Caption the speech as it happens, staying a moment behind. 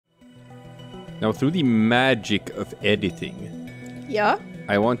Now, through the magic of editing, Yeah.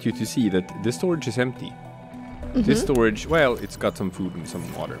 I want you to see that this storage is empty. This storage, well, it's got some food and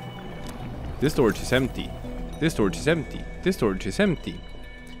some water. This storage is empty. This storage is empty. This storage is empty.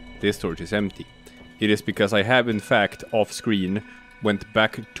 This storage is empty. It is because I have, in fact, off-screen, went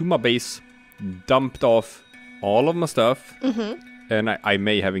back to my base, dumped off all of my stuff, and I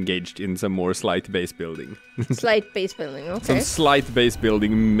may have engaged in some more slight base building. Slight base building, okay. Some slight base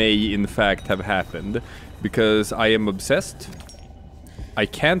building may, in fact, have happened, because I am obsessed. I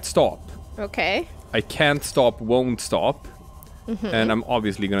can't stop. Okay. I can't stop, won't stop. And I'm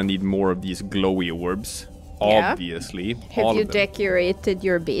obviously gonna need more of these glowy orbs. Yeah. Obviously. Have you decorated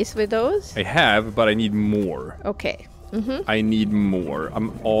your base with those? I have, but I need more. Okay. I need more.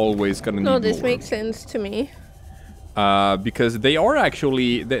 I'm always gonna need more. No, this makes sense to me. Because they are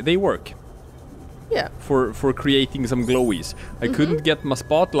actually... They work. Yeah. For creating some glowies. I couldn't get my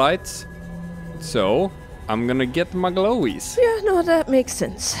spotlights, so I'm gonna get my glowies. Yeah, no, that makes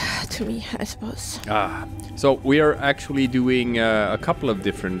sense to me, I suppose. So we are actually doing a couple of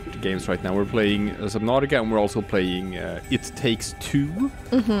different games right now. We're playing Subnautica, and we're also playing It Takes Two,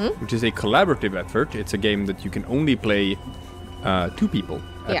 which is a collaborative effort. It's a game that you can only play 2 people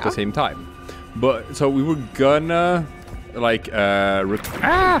at the same time. But so we were gonna like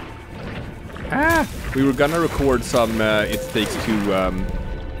we were gonna record some It Takes Two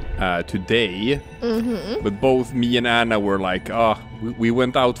today, but both me and Anna were like, we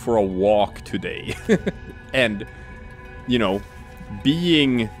went out for a walk today. And, you know,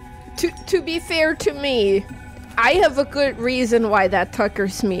 being... To be fair to me, I have a good reason why that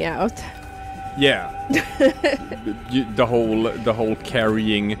tuckers me out. Yeah. the whole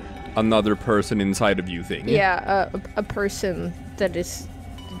carrying another person inside of you thing. Yeah, a person that is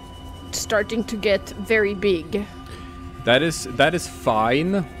starting to get very big. That is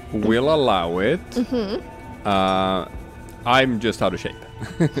fine. We'll allow it. I'm just out of shape.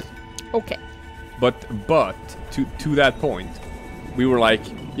 Okay. But to that point, we were like,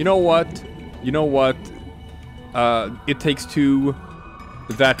 you know what? It Takes Two.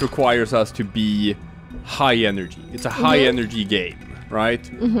 That requires us to be high energy. It's a high energy game, right?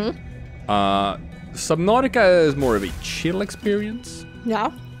 Subnautica is more of a chill experience.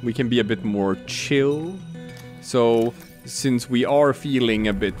 Yeah. We can be a bit more chill. So since we are feeling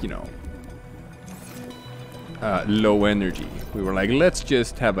a bit, you know, low energy, we were like, let's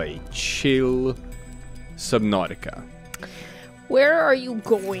just have a chill Subnautica. Where are you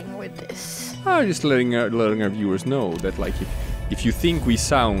going with this? Just letting our viewers know that, like, if you think we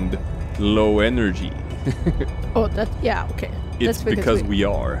sound low energy, Oh, yeah, okay. it's because we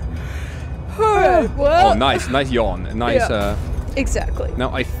are. Well, Oh, nice yawn. Nice. Yeah. Exactly.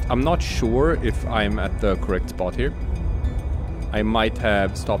 Now I'm not sure if I'm at the correct spot here. I might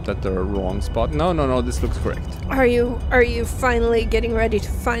have stopped at the wrong spot. No, this looks correct. Are you finally getting ready to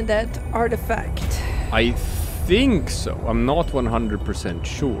find that artifact? I think so. I'm not 100%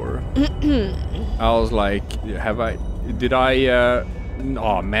 sure. I was like,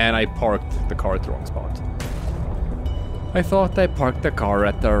 oh man, I parked the car at the wrong spot. I thought I parked the car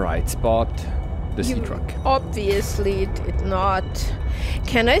at the right spot. The sea truck. Obviously did not.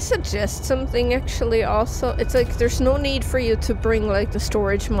 Can I suggest something actually also? It's like there's no need for you to bring like the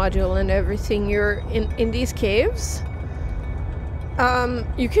storage module and everything. You're in these caves.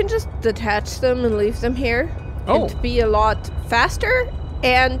 You can just detach them and leave them here. Oh. It'd be a lot faster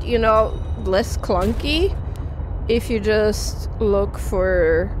and, you know, less clunky if you just look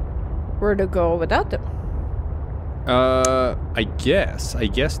for where to go without them. I guess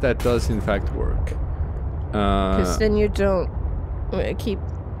that does in fact work. Because then you don't keep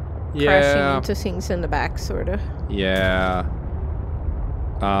crashing into things in the back, sort of. Yeah.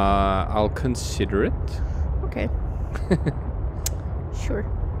 I'll consider it. Okay. Sure.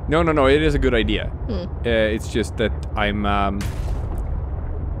 No, it is a good idea. It's just that I'm, I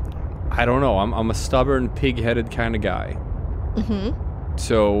don't know, I'm a stubborn, pig-headed kind of guy.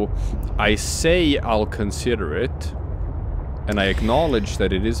 So I say I'll consider it, and I acknowledge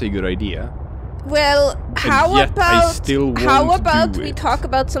that it is a good idea. Well, how yet I about still won't do we it. talk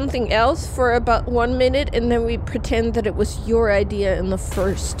about something else for about 1 minute, and then we pretend that it was your idea in the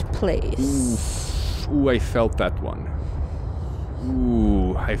first place? Ooh, I felt that one.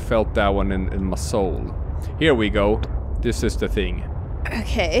 Ooh, I felt that one in my soul. Here we go. This is the thing.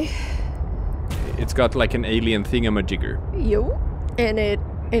 Okay. It's got like an alien thingamajigger. Yo. And it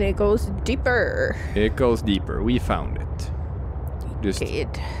goes deeper. It goes deeper. We found it.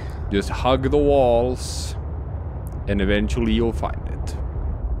 Good. Just hug the walls, and eventually you'll find it.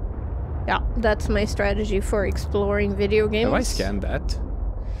 Yeah, that's my strategy for exploring video games. Have I scanned that?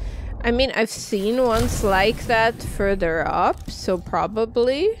 I mean, I've seen ones like that further up, so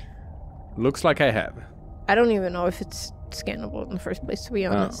probably. Looks like I have. I don't even know if it's scannable in the first place, to be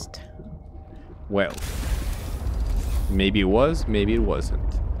honest. Well. Maybe it was, maybe it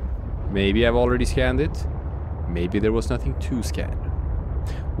wasn't. Maybe I've already scanned it. Maybe there was nothing to scan.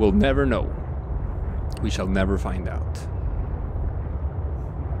 We'll never know. We shall never find out.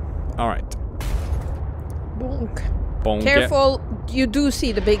 Alright. Bonk. Bonk. Careful, you do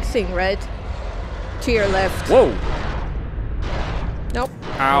see the big thing, right? To your left. Whoa! Nope.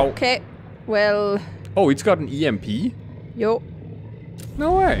 Ow. Okay, well... Oh, it's got an EMP? Yo.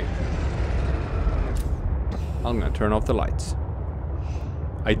 No way. I'm gonna turn off the lights.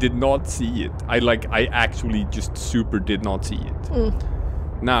 I did not see it. I actually just super did not see it.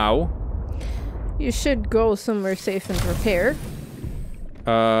 Now... You should go somewhere safe and repair.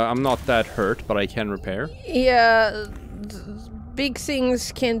 I'm not that hurt, but I can repair. Yeah, big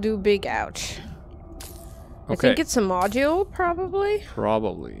things can do big ouch. Okay. I think it's a module, probably.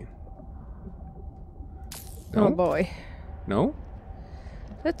 Probably. No? Oh boy. No?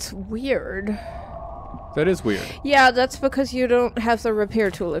 That's weird. That is weird. Yeah, that's because you don't have the repair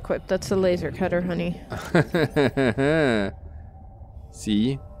tool equipped. That's a laser cutter, honey.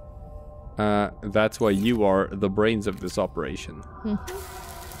 See? That's why you are the brains of this operation.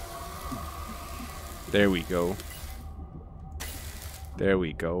 There we go. There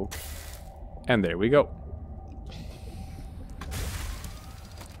we go. And there we go.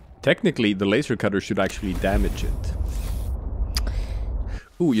 Technically, the laser cutter should actually damage it.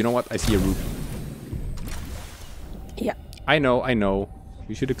 Ooh, you know what? I see a ruby. Yeah. I know.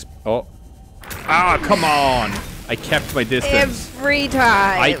 You should oh. Ah, come on! I kept my distance. Every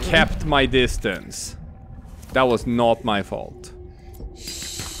time. I kept my distance. That was not my fault.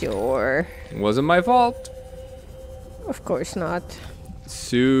 Sure. It wasn't my fault. Of course not.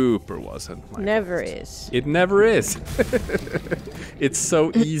 Super wasn't my Never fault. is. It never is. It's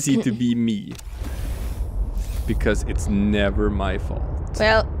so easy to be me. Because it's never my fault.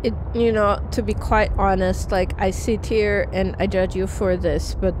 Well, you know, to be quite honest, like, I sit here and I judge you for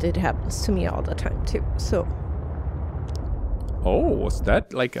this, but it happens to me all the time too, so... Oh, was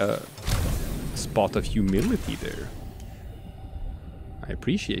that like a spot of humility there? I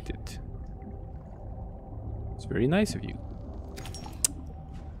appreciate it. It's very nice of you.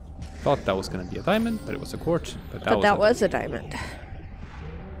 Thought that was gonna be a diamond, but it was a quartz. But that was a diamond.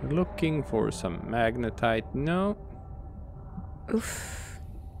 Looking for some magnetite. No. Oof.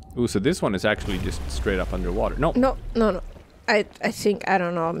 Ooh, so this one is actually just straight up underwater. No. No. I think, I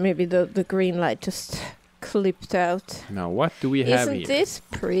don't know, maybe the green light just clipped out. Now, what do we have here? Isn't this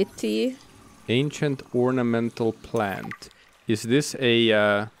pretty? Ancient ornamental plant. Is this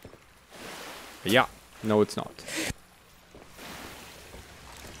a... Yeah. No, it's not.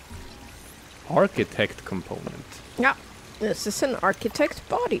 Architect component. Yeah. This is an architect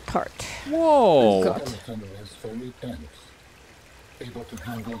body part. Whoa! God. Skeleton is very dense, able to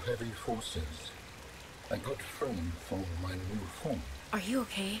handle heavy forces. I got framed for my new form. Are you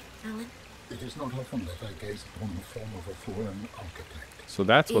okay, Alan? It is not often that I gaze upon the form of a fallen architect. So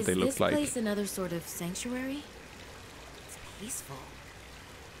that's what they look like. Is this place another sort of sanctuary? It's peaceful.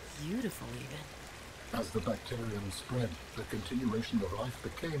 Beautiful, even. As the bacterium spread, the continuation of life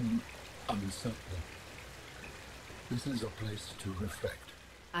became uncertain. This is a place to reflect.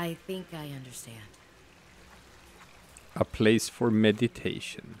 I think I understand. A place for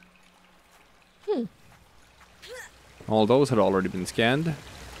meditation. All those had already been scanned.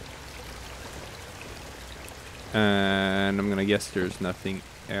 And I'm gonna guess there's nothing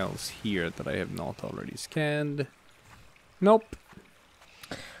else here that I have not already scanned. Nope.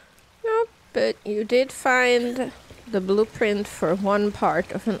 Nope, but you did find the blueprint for one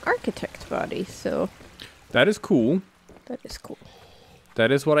part of an architect body, so... That is cool. That is cool. That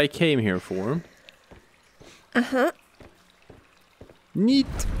is what I came here for. Uh-huh. Neat.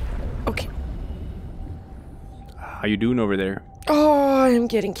 Okay. How you doing over there? Oh, I'm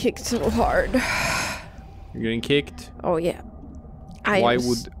getting kicked so hard. You're getting kicked? Oh, yeah. Why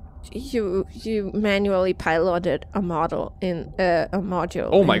would... You manually piloted a model in a module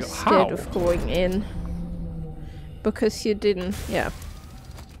Oh my god, how? instead of going in. Because you didn't, yeah.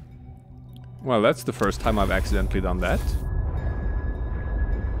 Well, that's the first time I've accidentally done that.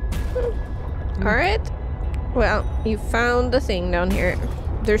 Alright. Well, you found the thing down here.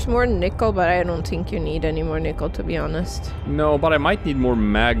 There's more nickel, but I don't think you need any more nickel, to be honest. No, but I might need more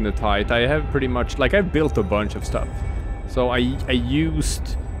magnetite. I have pretty much... Like, I've built a bunch of stuff. So I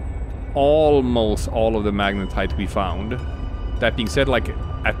used almost all of the magnetite we found. That being said, like,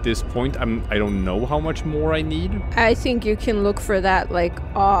 at this point, I don't know how much more I need. I think you can look for that like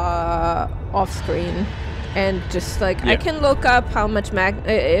off screen, and just like I can look up how much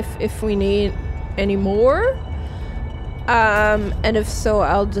if we need any more. And if so,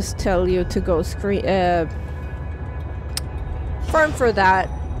 I'll just tell you to go farm for that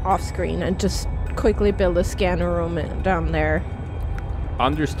off screen and just quickly build a scanner room down there.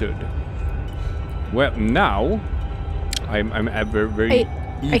 Understood. Well, now I'm very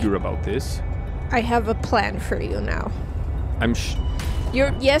eager about this. I have a plan for you now.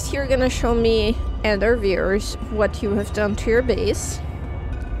 You're gonna show me and our viewers what you have done to your base.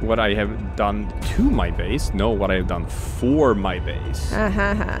 What I have done to my base? No, what I have done for my base.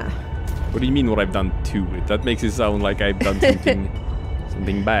 What do you mean what I've done to it? That makes it sound like I've done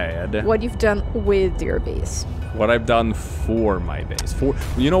something bad. What you've done with your base. What I've done for my base.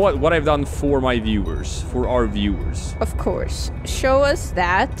 You know what I've done for my viewers, for our viewers. Of course. Show us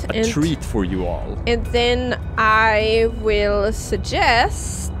that. A treat for you all. And then I will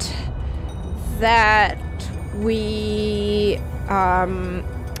suggest that we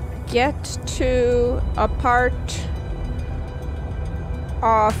get to a part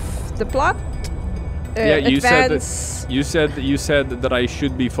of the plot. You said that I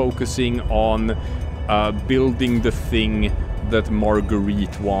should be focusing on building the thing that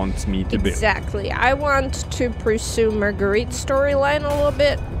Marguerite wants me to build. Exactly. I want to pursue Marguerite's storyline a little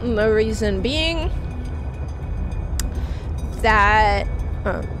bit. The reason being that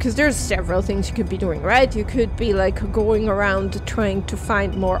because there's several things you could be doing, right? You could be like going around trying to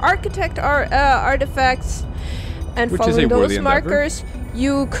find more architect artifacts and following those markers.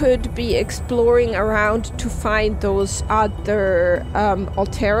 You could be exploring around to find those other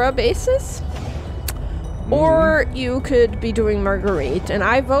Altera bases. Or you could be doing Marguerite. And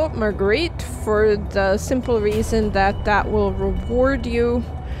I vote Marguerite for the simple reason that that will reward you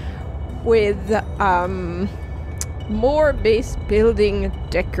with more base building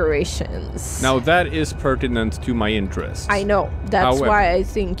decorations. Now that is pertinent to my interests. I know. That's why I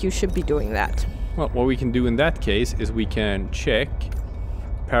think you should be doing that. Well, what we can do in that case is we can check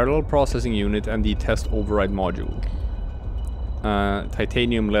parallel processing unit and the test override module.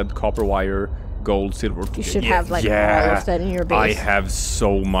 Titanium, lead, copper wire, gold, silver. You should have like all of that in your base. I have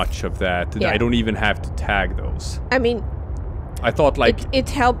so much of that. I don't even have to tag those. I mean, I thought like it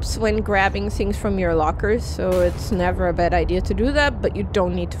helps when grabbing things from your lockers, so it's never a bad idea to do that, but you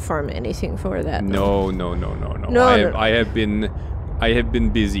don't need to farm anything for that. No. I have been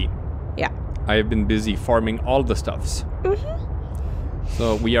busy. Yeah. I have been busy farming all the stuffs.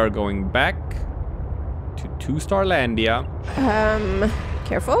 So we are going back to 2-Starlandia.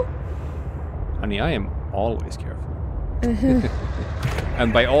 Careful. Honey, I am always careful.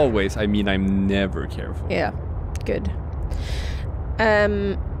 And by always, I mean I'm never careful. Yeah, good.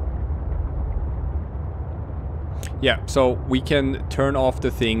 Yeah, so we can turn off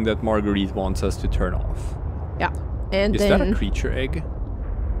the thing that Marguerite wants us to turn off. Yeah, and Is that a creature egg?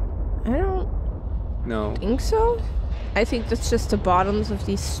 I don't think so. I think that's just the bottoms of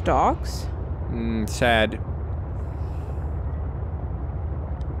these stalks. Sad.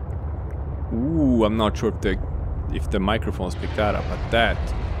 Ooh, I'm not sure if the microphones picked that up, but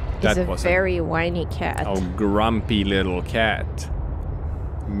that was a very whiny cat. Oh, grumpy little cat.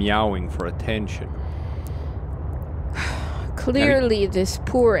 Meowing for attention. Clearly, this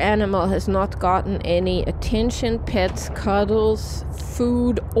poor animal has not gotten any attention, pets, cuddles,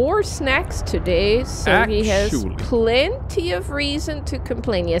 food, or snacks today, so he has plenty of reason to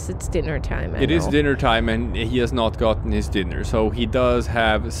complain. Yes, it's dinner time. It is dinner time, and he has not gotten his dinner, so he does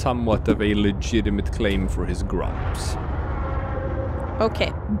have somewhat of a legitimate claim for his grumps.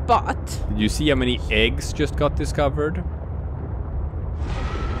 Okay, but... Did you see how many eggs just got discovered?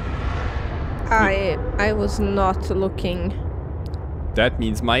 I was not looking. That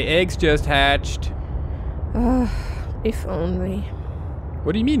means my eggs just hatched. If only.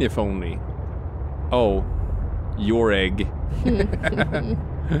 What do you mean, if only? Oh, your egg.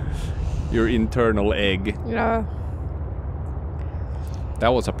 Your internal egg. Yeah.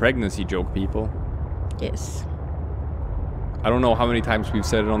 That was a pregnancy joke, people. Yes. I don't know how many times we've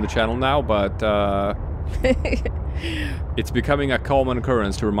said it on the channel now, but it's becoming a common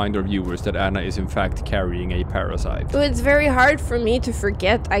occurrence to remind our viewers that Anna is in fact carrying a parasite. Well, it's very hard for me to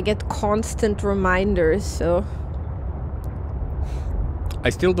forget. I get constant reminders, so... I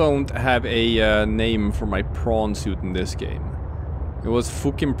still don't have a name for my prawn suit in this game. It was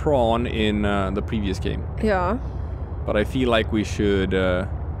fucking prawn in the previous game. Yeah. But I feel like we should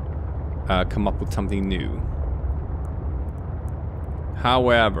come up with something new.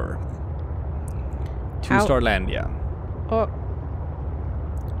 However, 2-Starlandia. Oh.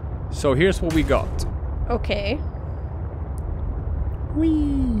 So here's what we got. Okay.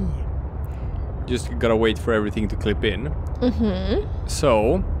 Whee! Just gotta wait for everything to clip in. Mm-hmm.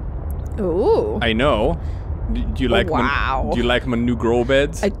 So, Ooh. I know. Do you like Wow. do you like my new grow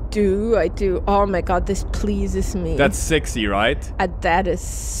beds? I do. Oh my god, this pleases me. That's sexy, right? That is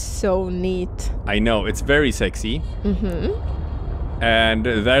so neat. I know, it's very sexy. Mm-hmm. And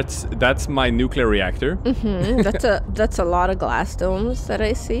that's my nuclear reactor. Mm-hmm. That's a lot of glass domes that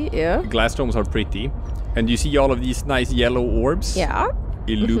I see, yeah. Glass domes are pretty. And you see all of these nice yellow orbs? Yeah.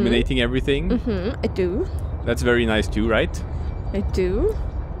 Illuminating everything? Mm-hmm. I do. That's very nice too, right? I do.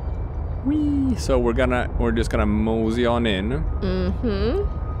 Whee! So we're just gonna mosey on in.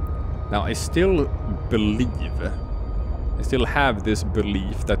 Mm-hmm. Now I still have this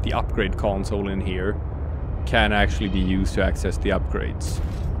belief that the upgrade console in here can actually be used to access the upgrades.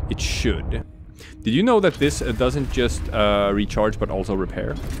 It should. Did you know that this doesn't just recharge but also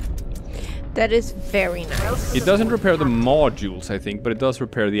repair? That is very nice. It doesn't repair the modules, I think, but it does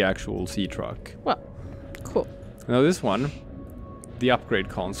repair the actual C-Truck. Well, cool. Now this one, the upgrade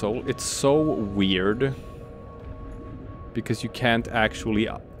console, it's so weird because you can't actually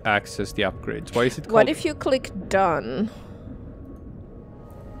access the upgrades. Why is it called? What if you click done?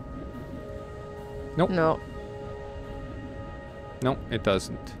 Nope. No. No, it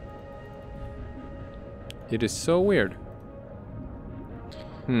doesn't. It is so weird.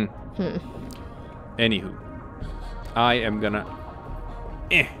 Anywho, I am gonna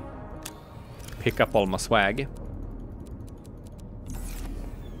pick up all my swag.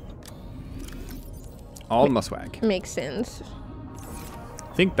 All my swag. Makes sense.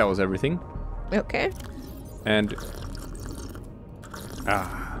 I think that was everything. Okay. And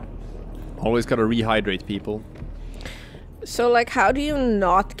always gotta rehydrate people. So, like, how do you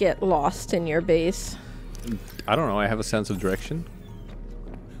not get lost in your base? I don't know, I have a sense of direction.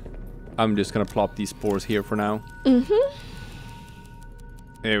 I'm just gonna plop these spores here for now. Mm-hmm.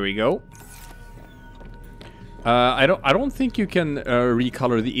 There we go. I don't think you can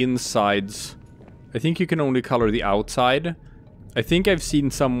recolor the insides. I think you can only color the outside. I think I've seen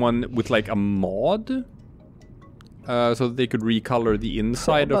someone with like a mod, so that they could recolor the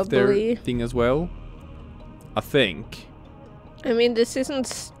inside of their thing as well. I think. I mean, this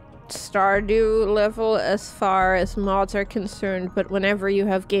isn't Stardew level as far as mods are concerned, but whenever you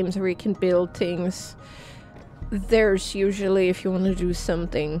have games where you can build things, there's usually, if you want to do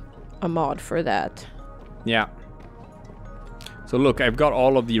something, a mod for that. Yeah. So look, I've got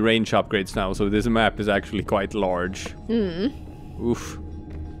all of the range upgrades now, so this map is actually quite large. Oof.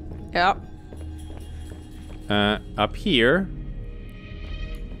 Yeah. Up here.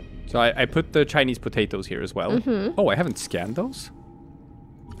 So I put the Chinese potatoes here as well. Oh, I haven't scanned those?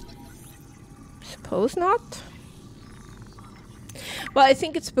 Suppose not. Well, I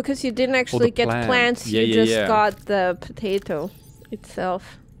think it's because you didn't actually get plants. Yeah, you just got the potato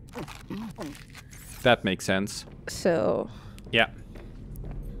itself. That makes sense. So. Yeah.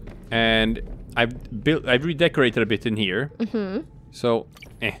 And I've redecorated a bit in here. So,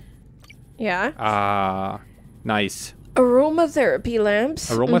 Yeah. nice. Aromatherapy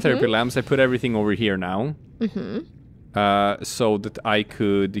lamps. Aromatherapy lamps. I put everything over here now. So that I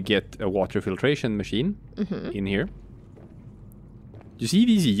could get a water filtration machine in here. You see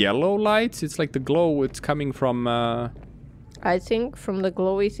these yellow lights? It's like the glow. It's coming from... I think from the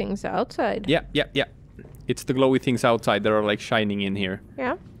glowy things outside. Yeah. It's the glowy things outside that are like shining in here.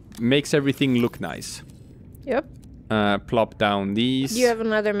 Yeah. Makes everything look nice. Yep. Plop down these. You have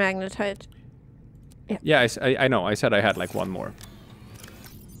another magnetite. Yeah, I know. I said I had like one more.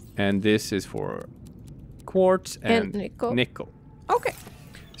 And this is for quartz and nickel. Okay.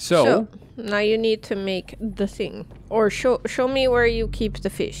 So now you need to make the thing. Or show me where you keep the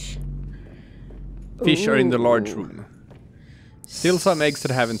fish. Fish are in the large room. Still some eggs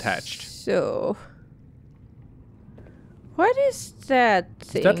that haven't hatched. So... What is that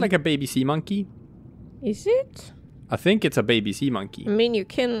thing? Is that like a baby sea monkey? Is it? I think it's a baby sea monkey. I mean, you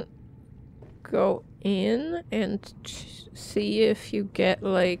can go in and see if you get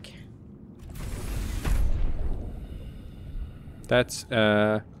like... That's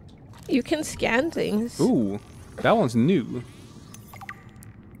You can scan things. Ooh, that one's new.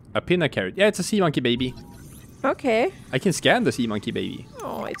 A pinna carrot. Yeah, it's a sea monkey baby. Okay. I can scan the sea monkey baby.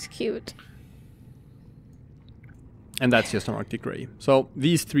 Oh, it's cute. And that's just an Arctic Grey. So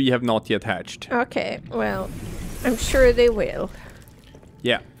these three have not yet hatched. Okay, well, I'm sure they will.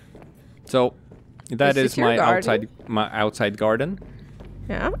 Yeah. So that is your my garden? outside garden.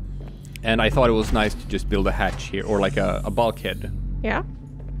 Yeah. And I thought it was nice to just build a hatch here, or like a bulkhead. Yeah.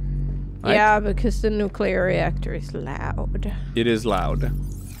 Right? Yeah, because the nuclear reactor is loud. It is loud.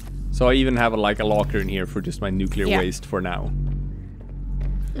 So I even have like a locker in here for just my nuclear waste for now.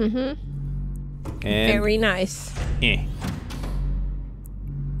 Mm-hmm. And Very nice.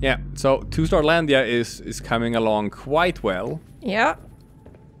 Yeah, so 2-Starlandia is coming along quite well. Yeah.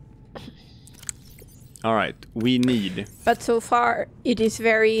 Alright, we need... But so far, it is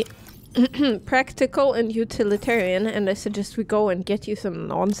very practical and utilitarian, and I suggest we go and get you some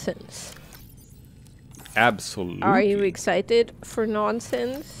nonsense. Absolutely. Are you excited for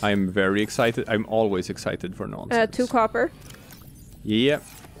nonsense? I'm very excited. I'm always excited for nonsense. 2 copper. Yeah.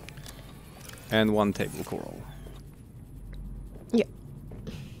 And 1 table coral. Yeah.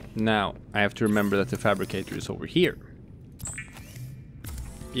 Now, I have to remember that the fabricator is over here.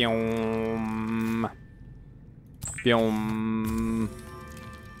 Pyom. Pyom.